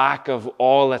on the back of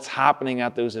all that's happening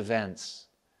at those events.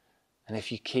 And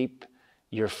if you keep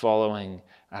your following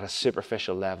at a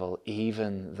superficial level,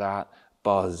 even that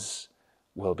buzz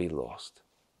will be lost.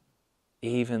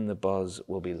 Even the buzz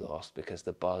will be lost because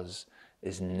the buzz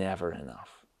is never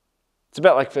enough. It's a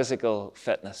bit like physical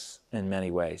fitness in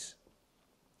many ways.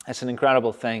 It's an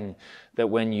incredible thing that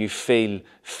when you feel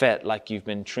fit, like you've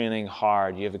been training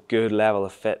hard, you have a good level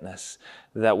of fitness,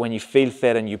 that when you feel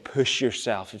fit and you push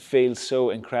yourself, it feels so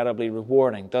incredibly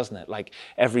rewarding, doesn't it? Like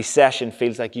every session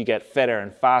feels like you get fitter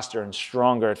and faster and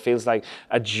stronger. It feels like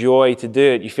a joy to do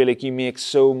it. You feel like you make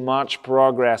so much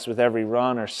progress with every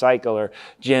run or cycle or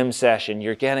gym session.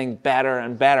 You're getting better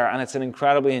and better, and it's an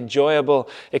incredibly enjoyable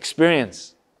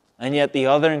experience. And yet the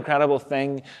other incredible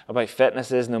thing about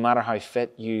fitness is no matter how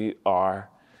fit you are,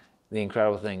 the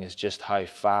incredible thing is just how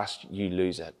fast you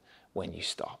lose it when you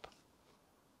stop.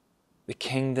 The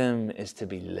kingdom is to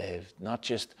be lived, not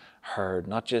just heard,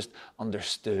 not just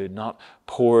understood, not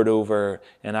pored over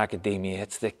in academia.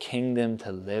 It's the kingdom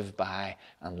to live by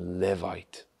and live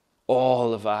out.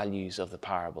 All the values of the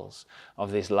parables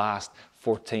of these last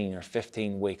 14 or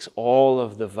 15 weeks, all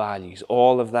of the values,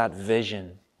 all of that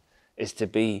vision is to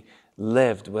be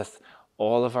lived with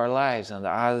all of our lives. And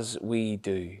as we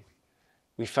do,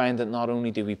 we find that not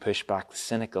only do we push back the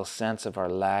cynical sense of our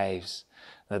lives,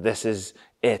 that this is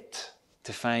it,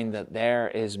 to find that there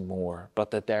is more, but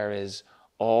that there is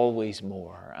always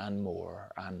more and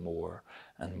more and more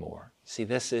and more. See,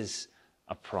 this is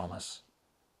a promise.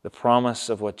 The promise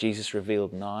of what Jesus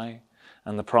revealed now,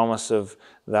 and the promise of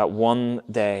that one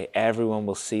day everyone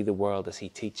will see the world as he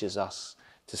teaches us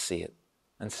to see it.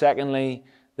 And secondly,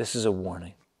 this is a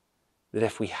warning that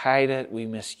if we hide it, we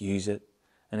misuse it.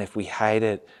 And if we hide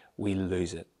it, we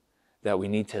lose it. That we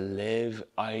need to live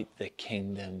out the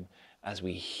kingdom as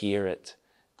we hear it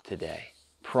today.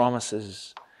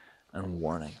 Promises and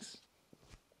warnings.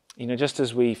 You know, just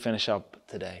as we finish up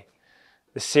today,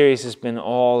 the series has been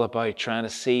all about trying to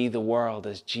see the world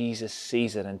as Jesus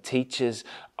sees it and teaches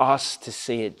us to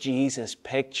see it. Jesus'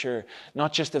 picture,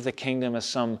 not just of the kingdom as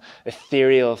some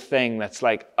ethereal thing that's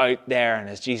like out there, and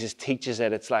as Jesus teaches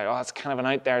it, it's like, oh, it's kind of an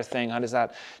out there thing. How does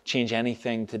that change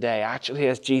anything today? Actually,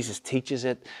 as Jesus teaches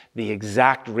it, the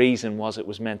exact reason was it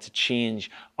was meant to change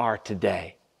our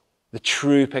today. The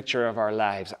true picture of our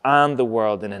lives and the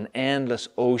world in an endless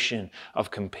ocean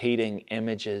of competing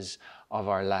images of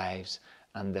our lives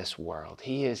and this world.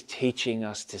 He is teaching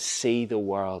us to see the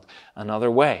world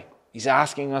another way. He's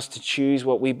asking us to choose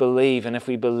what we believe, and if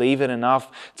we believe it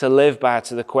enough, to live by it.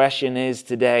 So the question is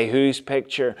today, whose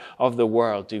picture of the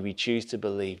world do we choose to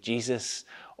believe? Jesus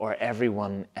or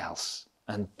everyone else?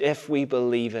 And if we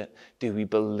believe it, do we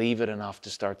believe it enough to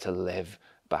start to live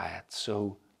by it?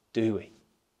 So do we?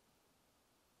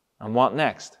 And what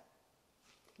next?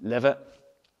 Live it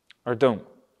or don't?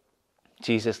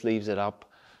 Jesus leaves it up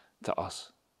to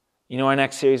us. You know, our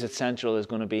next series at Central is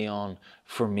going to be on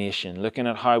formation, looking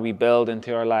at how we build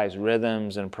into our lives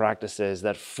rhythms and practices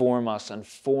that form us and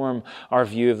form our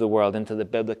view of the world into the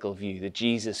biblical view, the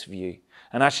Jesus view.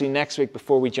 And actually next week,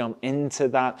 before we jump into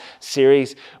that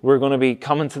series, we're going to be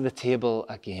coming to the table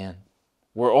again,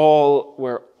 where all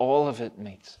of it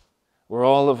meets, where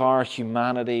all of our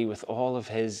humanity with all of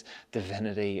his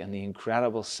divinity and the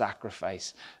incredible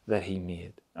sacrifice that he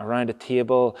made, around a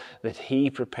table that he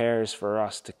prepares for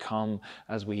us to come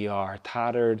as we are,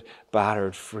 tattered,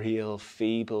 battered, frail,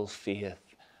 feeble faith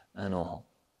and all.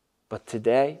 But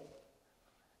today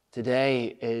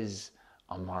is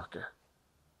a marker.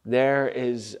 There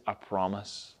is a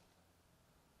promise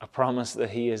that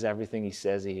he is everything he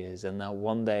says he is, and that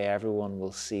one day everyone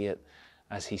will see it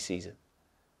as he sees it.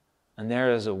 And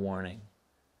there is a warning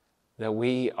that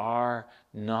we are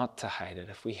not to hide it.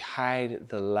 If we hide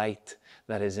the light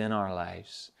that is in our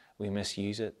lives, we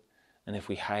misuse it. And if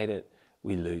we hide it,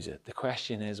 we lose it. The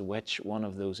question is, which one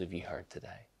of those have you heard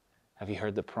today? Have you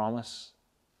heard the promise?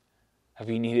 Have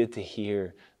you needed to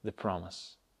hear the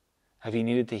promise? Have you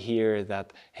needed to hear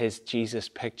that his Jesus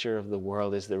picture of the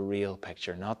world is the real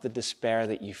picture, not the despair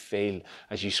that you feel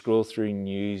as you scroll through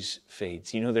news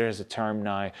feeds? You know, there is a term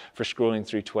now for scrolling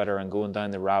through Twitter and going down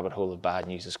the rabbit hole of bad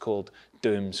news. It's called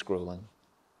doom scrolling.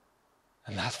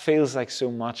 And that feels like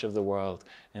so much of the world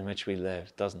in which we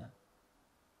live, doesn't it?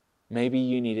 Maybe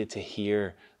you needed to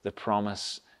hear the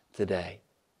promise today.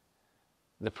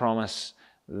 The promise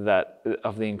that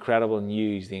of the incredible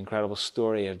news, the incredible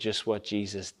story of just what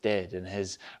Jesus did in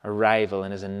his arrival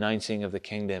and his announcing of the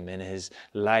kingdom, in his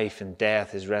life and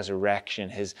death, his resurrection,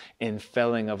 his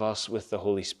infilling of us with the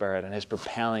Holy Spirit, and his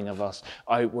propelling of us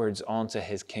outwards onto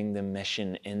his kingdom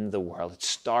mission in the world. It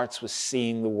starts with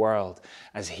seeing the world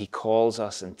as he calls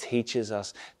us and teaches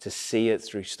us to see it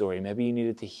through story. Maybe you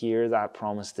needed to hear that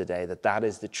promise today, that that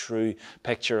is the true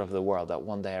picture of the world that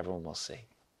one day everyone will see.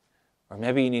 Or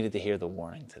maybe you needed to hear the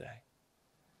warning today.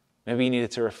 Maybe you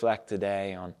needed to reflect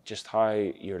today on just how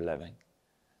you're living.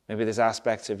 Maybe there's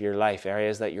aspects of your life,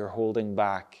 areas that you're holding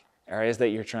back, areas that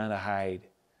you're trying to hide,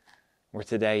 where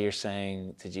today you're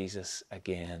saying to Jesus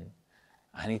again,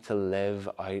 I need to live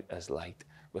out as light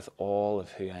with all of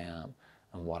who I am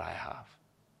and what I have.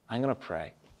 I'm going to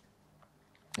pray.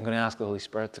 I'm going to ask the Holy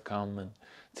Spirit to come and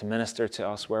to minister to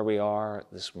us where we are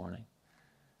this morning.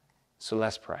 So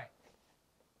let's pray.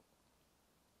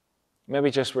 Maybe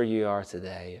just where you are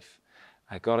today,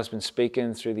 if God has been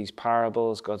speaking through these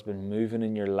parables, God's been moving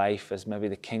in your life as maybe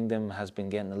the kingdom has been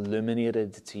getting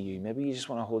illuminated to you. Maybe you just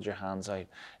want to hold your hands out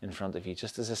in front of you,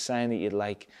 just as a sign that you'd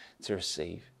like to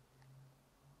receive.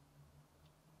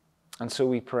 And so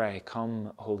we pray,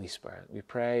 come Holy Spirit. We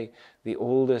pray the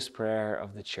oldest prayer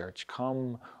of the church,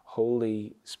 come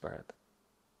Holy Spirit.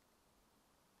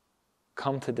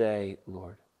 Come today,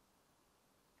 Lord,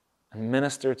 and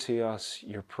minister to us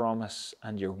your promise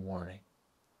and your warning.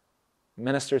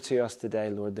 Minister to us today,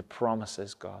 Lord, the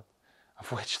promises, God, of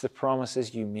which the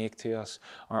promises you make to us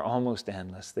are almost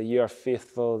endless, that you are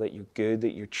faithful, that you're good,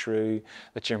 that you're true,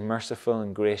 that you're merciful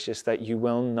and gracious, that you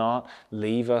will not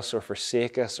leave us or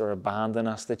forsake us or abandon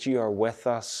us, that you are with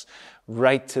us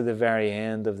right to the very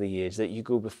end of the age, that you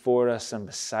go before us and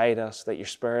beside us, that your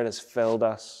Spirit has filled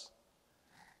us,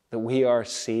 that we are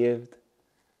saved,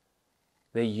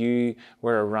 that you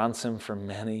were a ransom for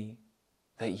many,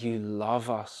 that you love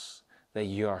us, that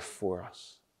you are for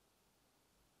us.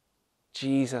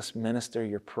 Jesus, minister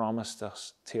your promise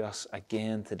to us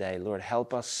again today. Lord,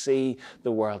 help us see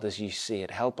the world as you see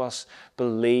it. Help us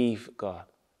believe, God.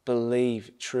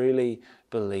 Believe, truly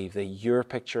believe that your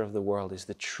picture of the world is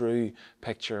the true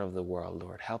picture of the world,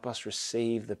 Lord. Help us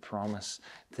receive the promise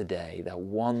today that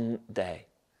one day,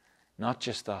 not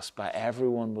just us, but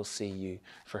everyone will see you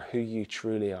for who you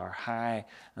truly are, high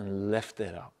and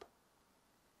lifted up.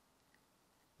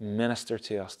 Minister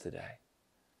to us today.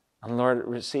 And Lord,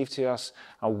 receive to us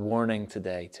a warning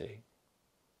today too.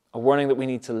 A warning that we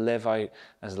need to live out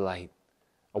as light.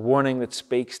 A warning that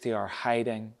speaks to our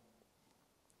hiding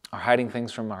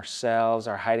things from ourselves,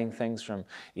 our hiding things from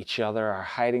each other, our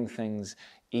hiding things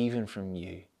even from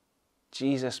you.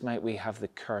 Jesus, might we have the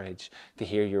courage to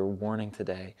hear your warning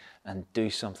today and do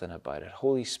something about it.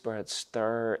 Holy Spirit,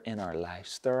 stir in our lives.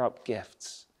 Stir up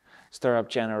gifts. Stir up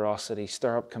generosity.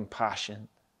 Stir up compassion.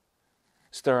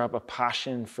 Stir up a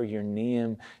passion for your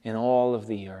name in all of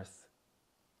the earth.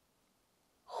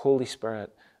 Holy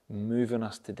Spirit, move in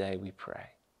us today, we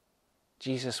pray.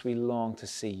 Jesus, we long to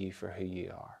see you for who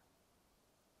you are.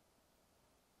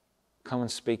 Come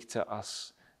and speak to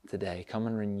us today. Come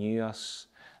and renew us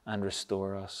and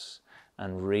restore us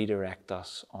and redirect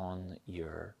us on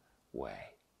your way.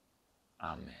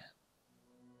 Amen.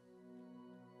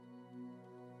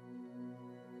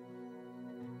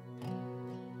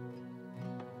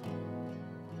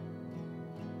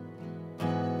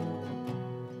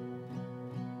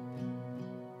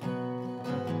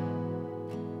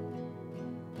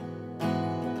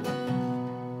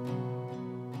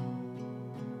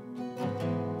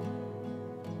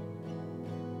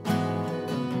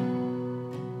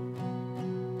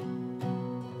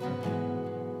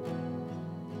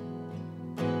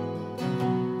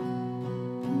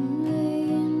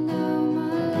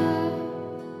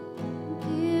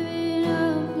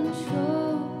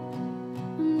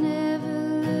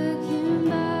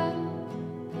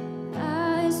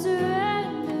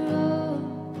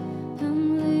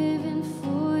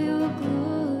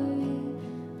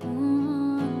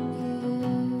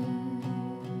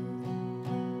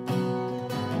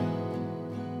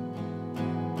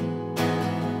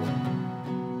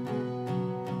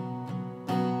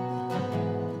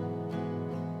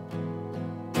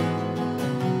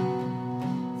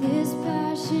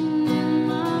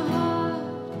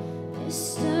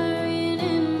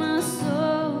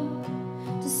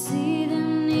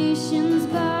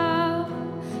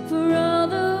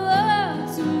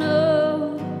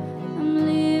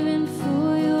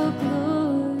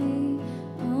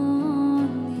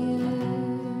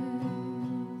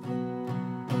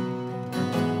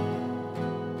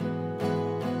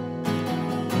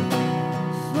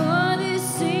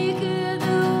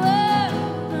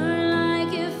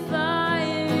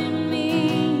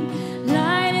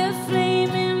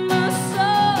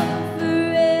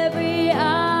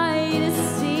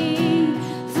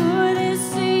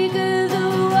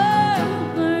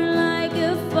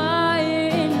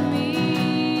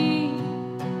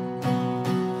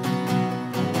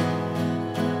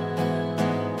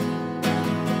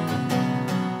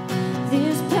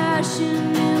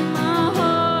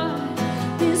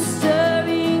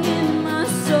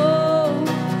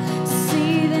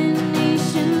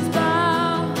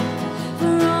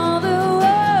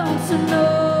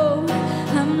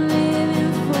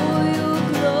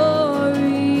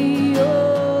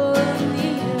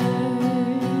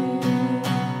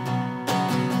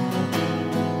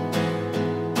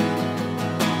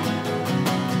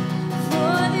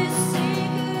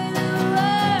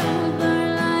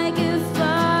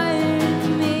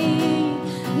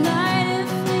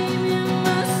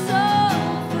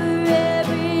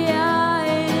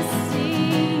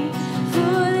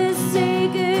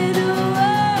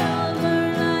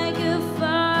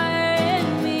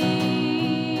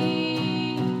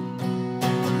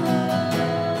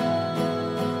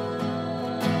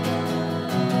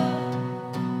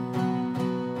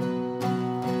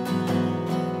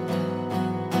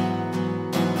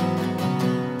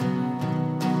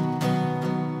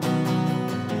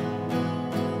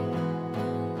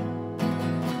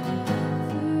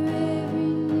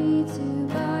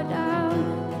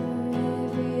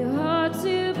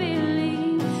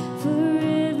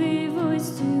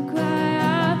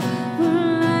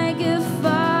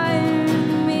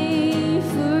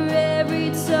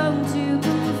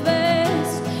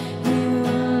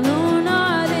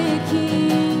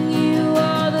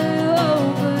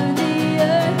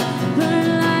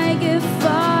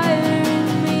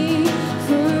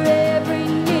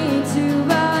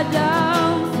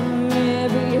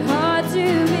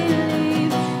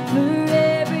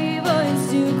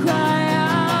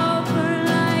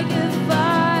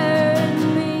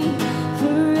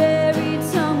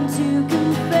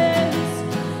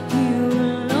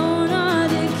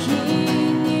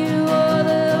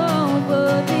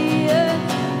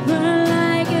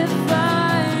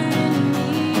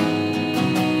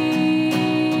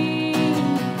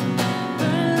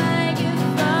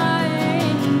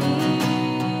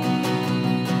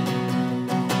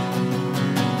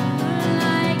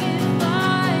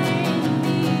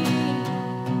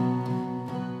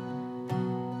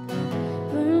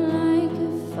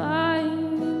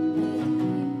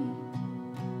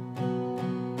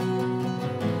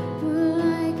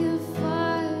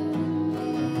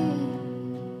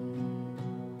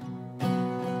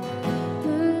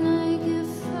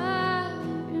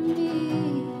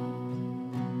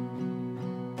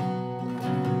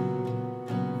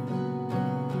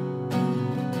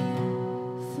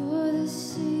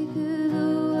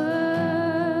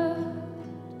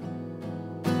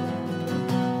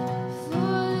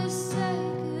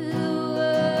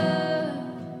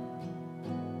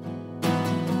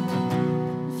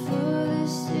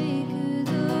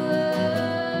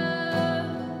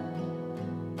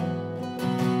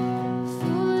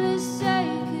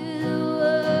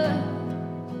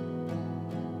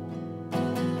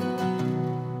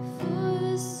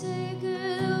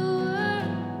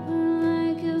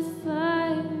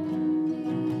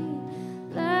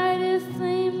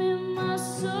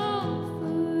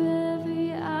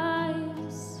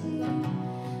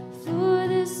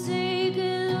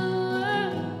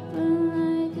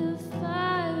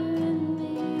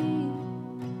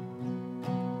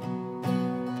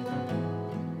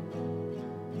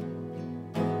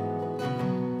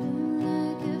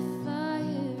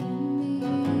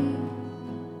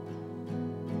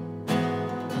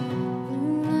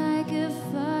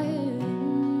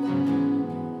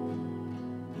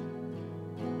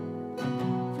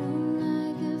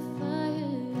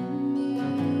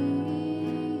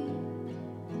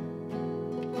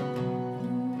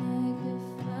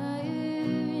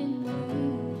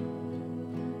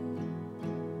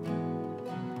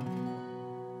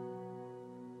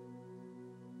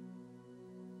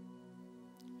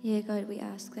 Yeah, God, we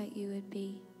ask that you would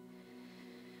be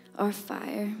our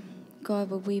fire.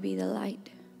 God, would we be the light?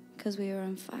 Because we are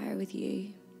on fire with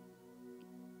you.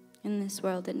 In this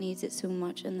world that needs it so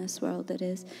much, in this world that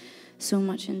is so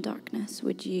much in darkness,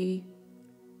 would you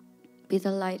be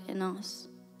the light in us?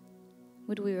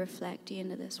 Would we reflect you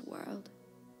into this world?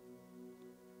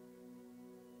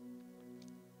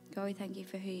 God, we thank you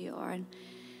for who you are and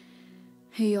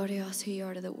who you are to us, who you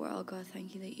are to the world. God,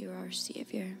 thank you that you are our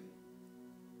Savior.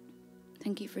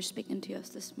 Thank you for speaking to us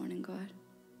this morning, God.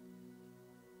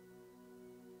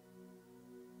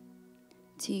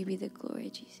 To you be the glory,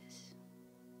 Jesus.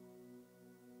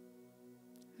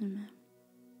 Amen.